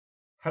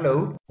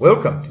Hello,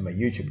 welcome to my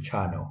YouTube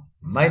channel.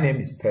 My name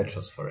is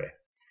Petros Fore.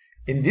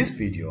 In this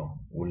video,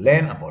 we'll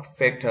learn about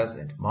factors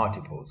and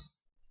multiples.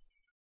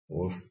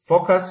 We'll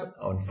focus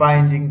on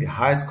finding the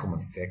highest common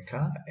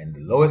factor and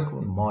the lowest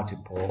common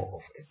multiple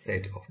of a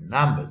set of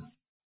numbers.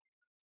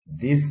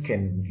 This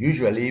can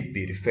usually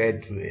be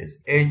referred to as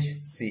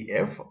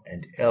HCF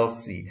and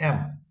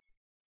LCM.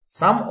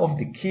 Some of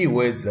the key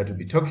words that we'll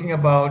be talking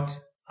about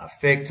are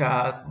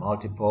factors,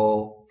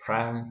 multiple,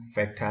 prime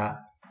factor,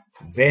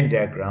 Venn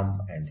diagram,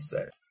 and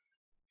so.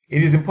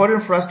 It is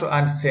important for us to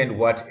understand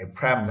what a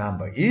prime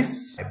number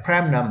is. A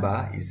prime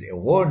number is a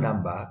whole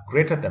number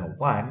greater than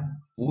 1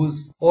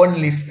 whose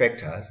only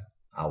factors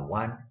are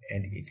 1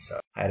 and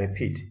itself. I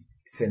repeat,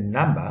 it's a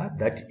number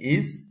that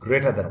is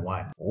greater than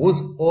 1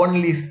 whose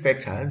only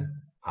factors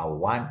are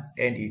 1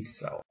 and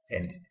itself.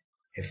 And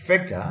a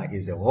factor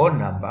is a whole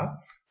number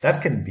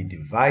that can be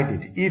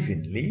divided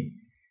evenly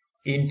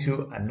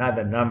into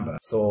another number.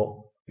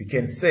 So we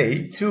can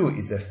say 2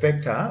 is a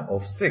factor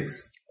of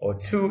 6 or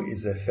 2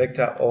 is a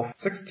factor of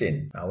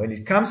 16. Now when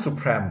it comes to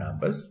prime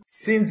numbers,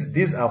 since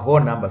these are whole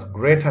numbers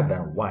greater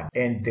than 1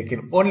 and they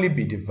can only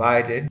be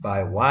divided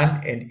by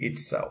 1 and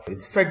itself,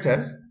 its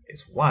factors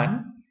is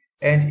 1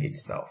 and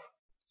itself.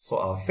 So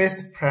our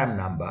first prime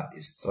number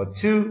is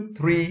 2,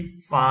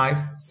 3, 5,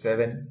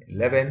 7,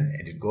 11,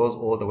 and it goes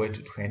all the way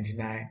to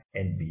 29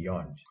 and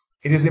beyond.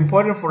 It is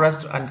important for us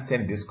to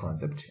understand this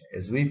concept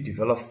as we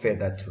develop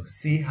further to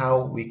see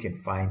how we can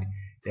find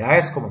the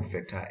highest common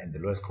factor and the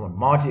lowest common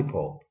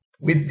multiple.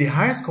 With the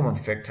highest common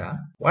factor,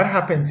 what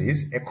happens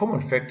is a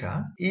common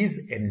factor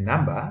is a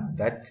number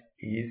that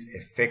is a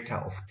factor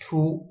of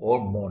 2 or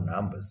more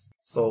numbers.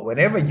 So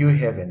whenever you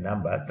have a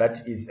number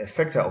that is a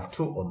factor of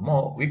 2 or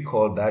more, we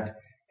call that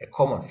a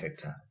common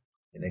factor.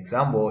 An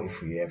example,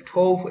 if we have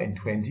 12 and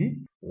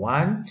 20,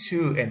 1,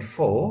 2, and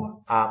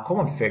 4 are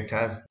common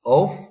factors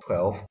of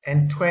 12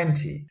 and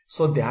 20.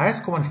 So the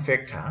highest common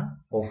factor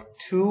of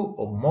 2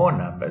 or more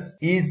numbers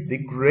is the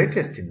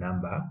greatest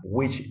number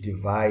which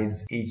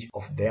divides each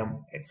of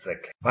them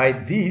exactly. By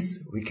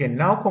this, we can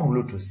now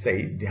conclude to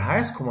say the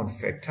highest common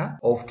factor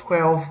of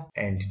 12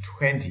 and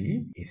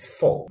 20 is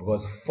 4,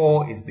 because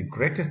 4 is the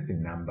greatest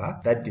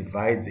number that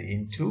divides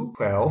into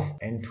 12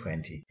 and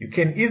 20. You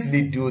can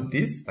easily do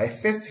this by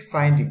first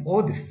finding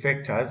all the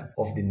factors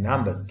of the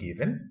numbers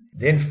given,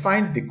 then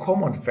find the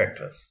common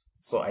factors.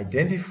 So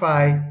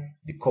identify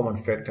the common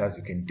factors.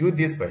 You can do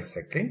this by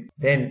circling,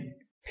 then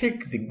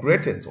pick the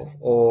greatest of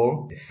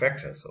all the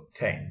factors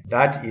obtained.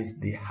 That is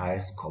the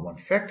highest common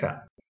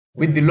factor.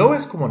 With the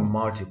lowest common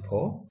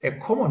multiple, a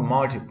common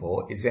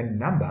multiple is a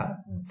number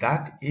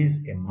that is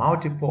a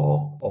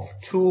multiple of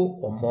 2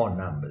 or more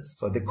numbers.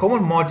 So the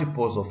common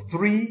multiples of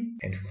 3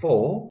 and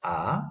 4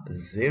 are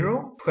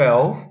 0,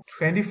 12,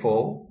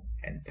 24,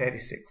 and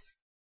 36.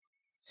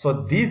 So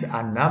these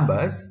are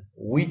numbers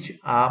which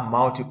are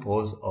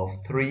multiples of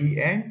 3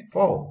 and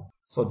 4.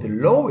 So the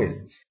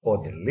lowest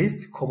or the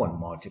least common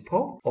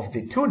multiple of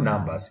the two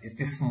numbers is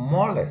the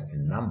smallest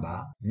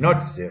number,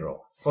 not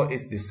 0. So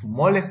it's the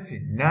smallest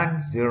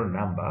non-zero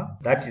number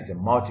that is a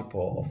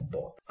multiple of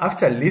both.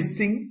 After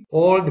listing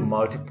all the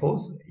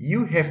multiples,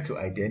 you have to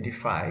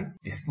identify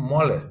the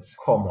smallest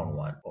common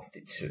one of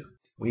the two.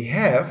 We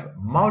have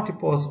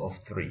multiples of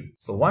 3.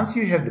 So once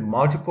you have the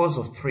multiples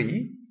of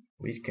 3,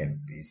 which can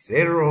be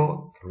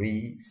 0,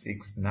 3,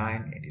 6, 9,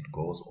 and it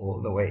goes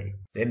all the way.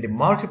 Then the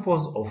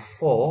multiples of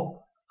 4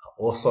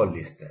 are also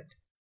listed.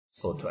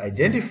 So to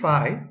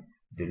identify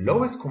the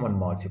lowest common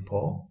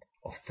multiple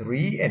of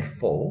 3 and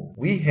 4,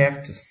 we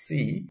have to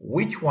see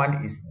which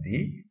one is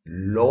the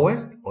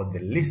lowest or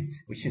the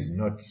least, which is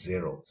not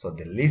 0. So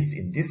the least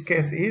in this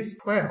case is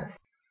 12.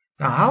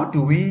 Now how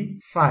do we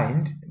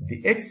find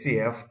the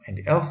HCF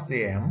and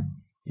LCM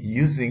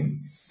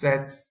using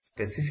sets,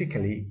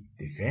 specifically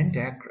the Venn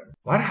diagram?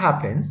 What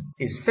happens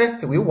is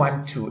first we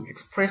want to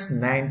express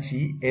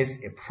 90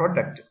 as a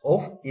product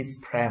of its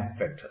prime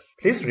factors.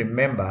 Please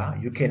remember,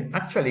 you can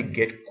actually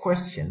get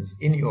questions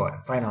in your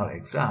final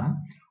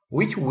exam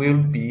which will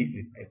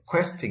be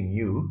requesting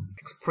you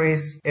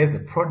express as a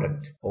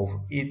product of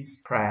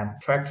its prime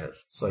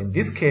factors. So in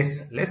this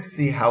case, let's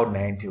see how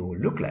 90 will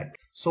look like.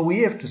 So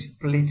we have to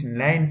split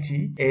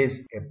 90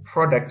 as a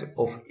product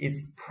of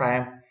its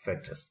prime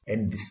factors.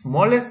 And the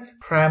smallest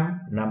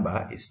prime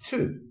number is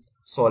 2.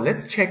 So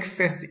let's check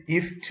first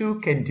if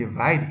 2 can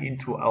divide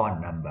into our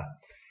number.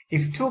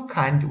 If 2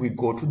 can't, we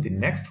go to the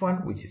next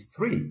one, which is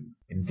 3.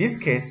 In this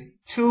case,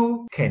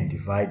 2 can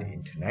divide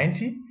into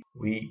 90.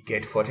 We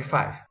get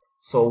 45.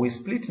 So we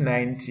split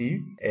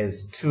 90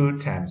 as 2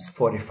 times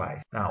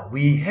 45. Now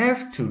we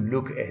have to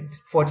look at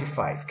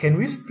 45. Can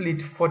we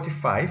split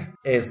 45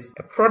 as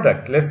a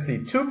product? Let's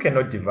see, 2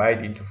 cannot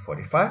divide into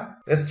 45.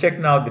 Let's check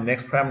now the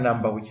next prime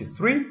number, which is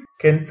 3.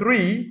 Can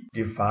 3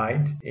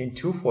 divide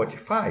into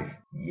 45?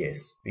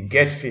 Yes, we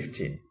get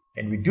 15.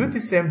 And we do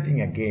the same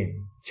thing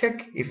again.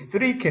 Check if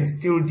 3 can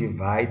still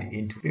divide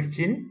into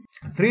 15.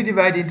 3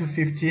 divide into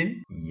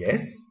 15?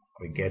 Yes,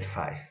 we get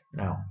 5.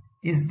 Now,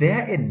 Is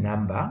there a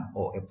number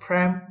or a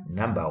prime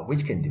number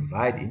which can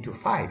divide into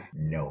 5?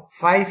 No.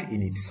 5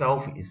 in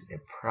itself is a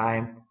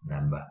prime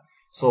number.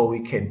 So we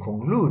can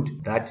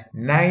conclude that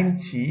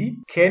 90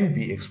 can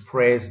be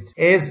expressed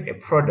as a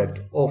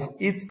product of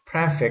its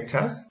prime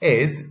factors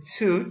as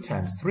 2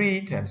 times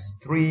 3 times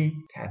 3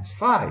 times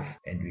 5.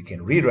 And we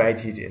can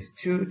rewrite it as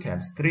 2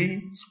 times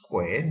 3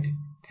 squared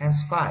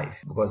times 5,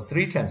 because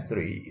 3 times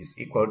 3 is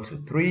equal to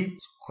 3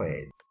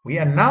 squared. We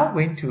are now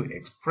going to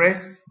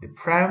express the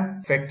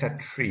prime factor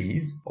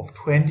trees of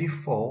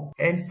 24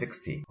 and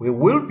 60. We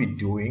will be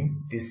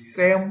doing the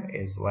same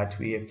as what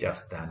we have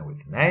just done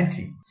with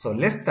 90. So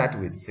let's start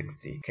with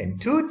 60. Can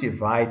 2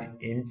 divide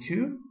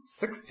into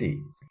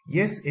 60?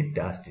 Yes, it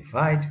does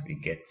divide. We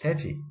get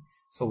 30.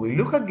 So we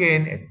look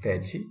again at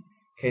 30.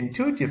 Can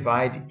 2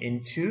 divide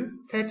into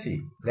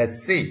 30?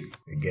 Let's see.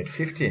 We get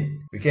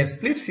 15. We can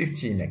split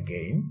 15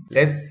 again.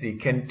 Let's see.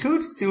 Can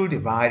 2 still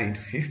divide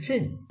into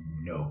 15?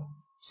 No.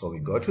 So we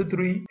go to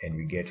 3 and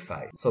we get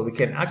 5. So we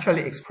can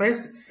actually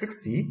express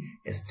 60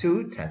 as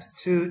 2 times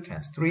 2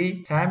 times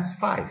 3 times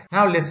 5.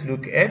 Now let's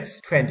look at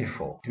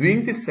 24.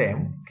 Doing the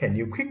same, can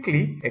you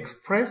quickly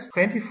express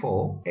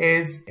 24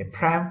 as a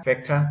prime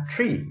factor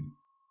tree?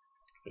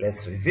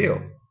 Let's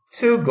review.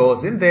 2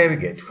 goes in there, we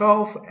get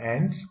 12,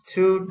 and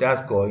 2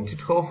 does go into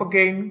 12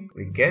 again,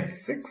 we get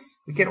 6.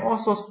 We can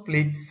also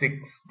split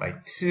 6 by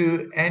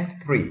 2 and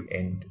 3,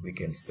 and we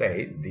can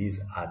say these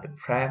are the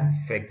prime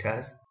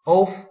factors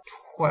of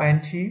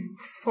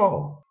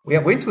 24. We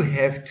are going to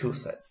have 2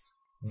 sets.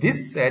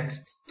 This set,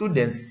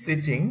 students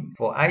sitting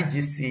for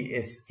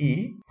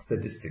IGCSE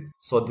statistics.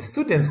 So the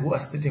students who are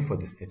sitting for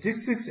the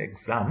statistics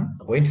exam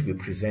are going to be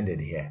presented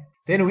here.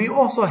 Then we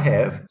also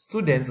have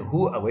students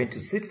who are going to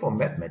sit for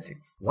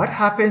mathematics. What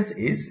happens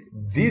is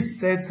these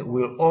sets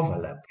will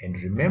overlap. And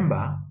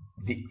remember,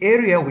 the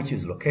area which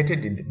is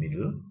located in the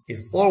middle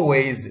is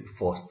always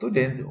for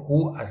students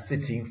who are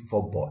sitting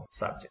for both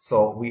subjects.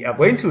 So we are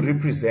going to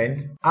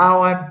represent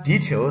our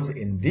details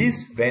in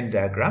these Venn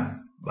diagrams,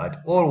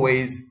 but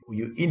always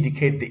you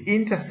indicate the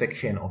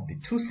intersection of the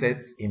 2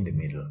 sets in the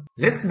middle.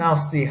 Let's now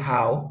see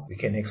how we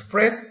can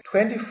express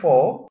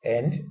 24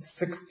 and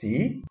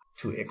 60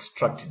 to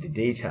extract the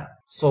data.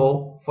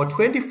 So for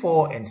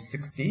 24 and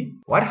 60,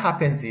 what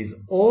happens is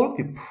all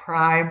the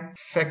prime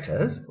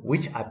factors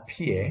which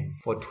appear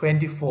for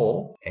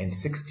 24 and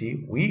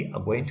 60, we are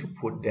going to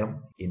put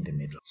them in the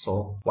middle.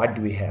 So what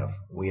do we have?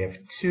 We have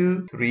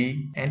 2,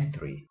 3, and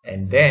 3.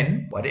 And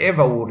then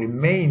whatever will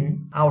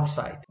remain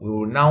outside, we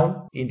will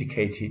now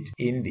indicate it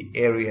in the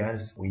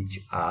areas which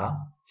are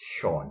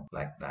shown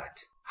like that.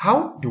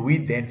 How do we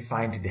then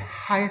find the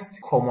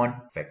highest common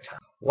factor?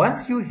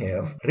 Once you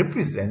have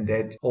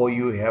represented or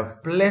you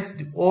have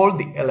placed all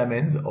the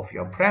elements of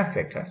your prime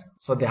factors,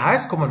 so the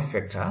highest common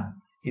factor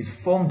is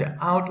formed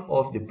out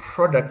of the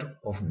product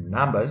of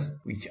numbers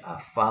which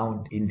are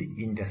found in the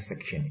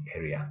intersection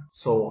area.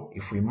 So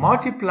if we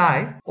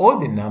multiply all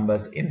the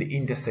numbers in the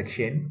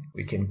intersection,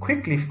 we can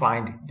quickly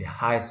find the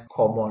highest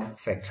common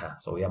factor.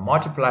 So we are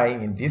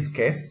multiplying in this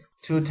case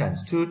 2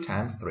 times 2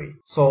 times 3.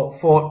 So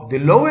for the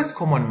lowest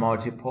common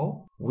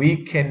multiple,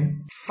 we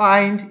can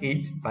find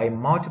it by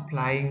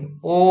multiplying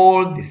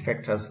all the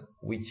factors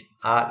which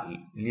are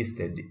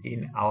listed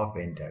in our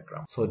Venn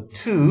diagram. So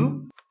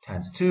 2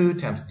 times 2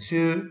 times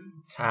 2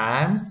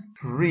 times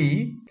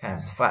 3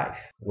 times 5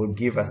 will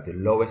give us the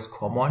lowest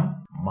common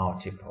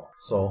multiple.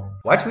 So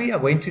what we are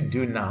going to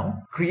do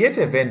now, create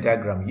a Venn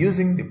diagram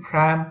using the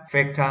prime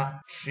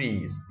factor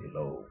trees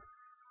below.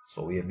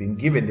 So we have been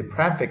given the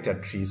prime factor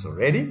trees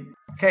already.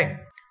 Okay,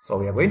 so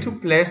we are going to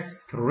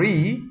place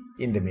 3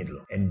 in the middle,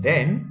 and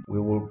then we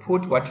will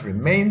put what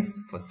remains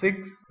for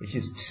 6, which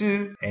is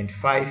 2, and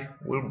 5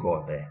 will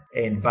go there.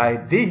 And by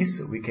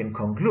this we can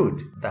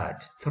conclude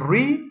that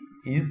 3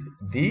 is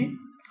the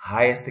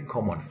highest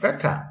common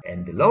factor,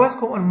 and the lowest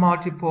common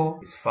multiple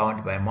is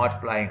found by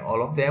multiplying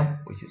all of them,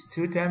 which is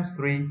 2 times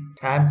 3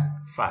 times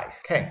 5.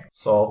 Okay,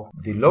 so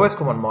the lowest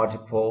common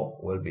multiple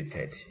will be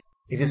 30.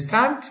 It is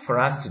time for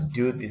us to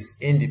do this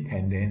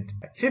independent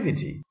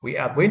activity. We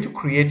are going to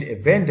create a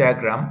Venn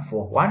diagram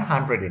for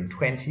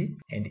 120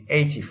 and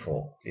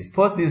 84. Please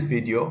pause this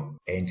video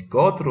and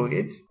go through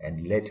it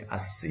and let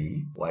us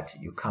see what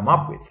you come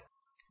up with.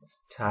 It's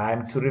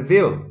time to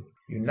reveal.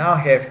 You now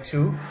have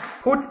to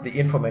put the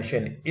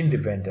information in the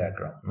Venn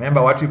diagram.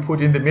 Remember what we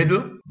put in the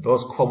middle?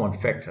 Those common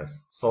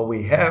factors. So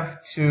we have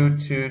 2,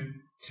 2,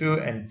 2,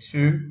 and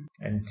 2,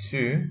 and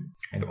 2,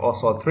 and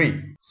also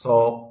 3.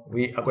 So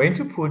we are going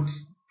to put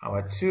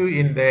our 2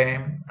 in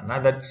there,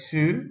 another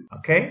 2,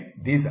 okay?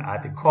 These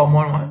are the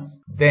common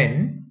ones.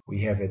 Then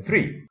we have a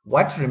 3.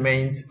 What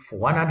remains for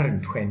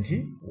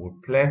 120, we'll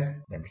place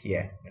them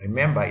here.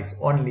 Remember, it's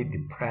only the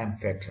prime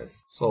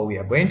factors. So we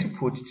are going to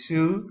put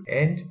 2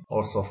 and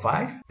also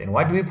 5. Then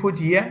what do we put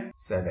here?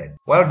 7.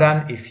 Well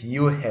done if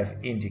you have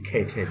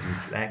indicated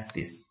it like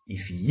this.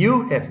 If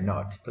you have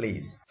not,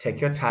 please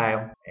take your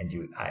time and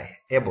you are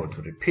able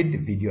to repeat the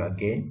video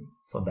again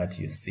so that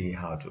you see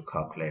how to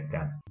calculate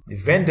them. The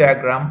Venn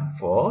diagram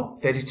for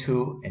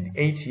 32 and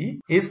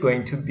 80 is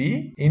going to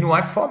be in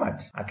what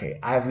format? Okay,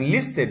 I've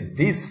listed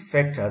these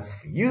factors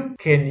for you.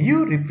 Can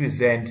you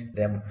represent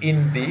them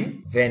in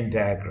the Venn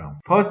diagram?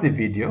 Pause the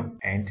video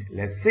and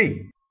let's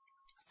see.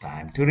 It's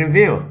time to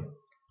review.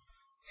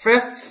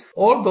 First,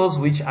 all those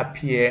which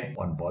appear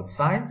on both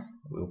sides,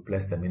 we'll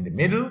place them in the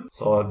middle.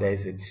 So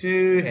there's a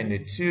 2 and a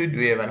 2. Do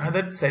we have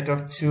another set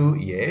of 2?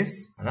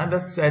 Yes. Another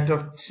set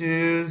of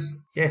 2s?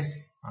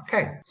 Yes.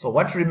 Okay. So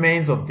what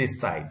remains of this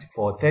side?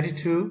 For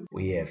 32,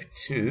 we have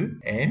 2,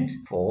 and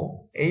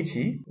for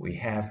 80, we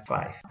have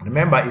 5.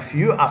 Remember, if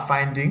you are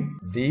finding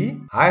the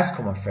highest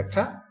common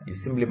factor, you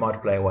simply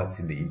multiply what's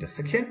in the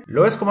intersection.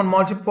 Lowest common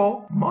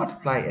multiple,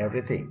 multiply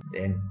everything.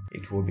 Then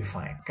it will be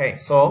fine. Okay.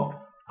 So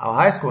our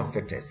highest common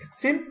factor is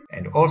 16,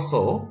 and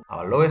also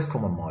our lowest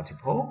common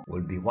multiple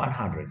will be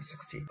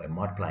 160 by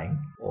multiplying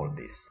all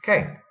this.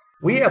 Okay,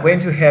 we are going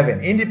to have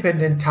an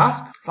independent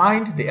task.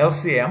 Find the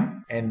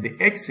LCM and the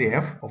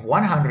HCF of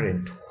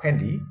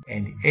 120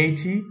 and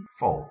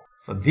 84.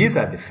 So these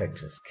are the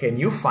factors. Can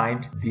you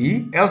find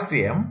the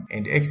LCM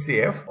and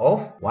HCF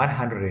of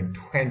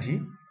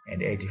 120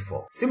 and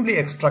 84? Simply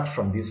extract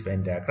from these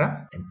Venn diagrams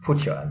and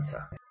put your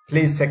answer.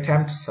 Please take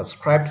time to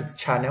subscribe to the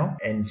channel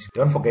and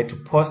don't forget to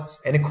post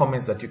any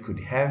comments that you could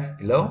have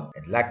below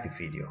and like the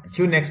video.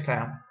 Until next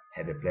time,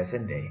 have a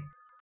pleasant day.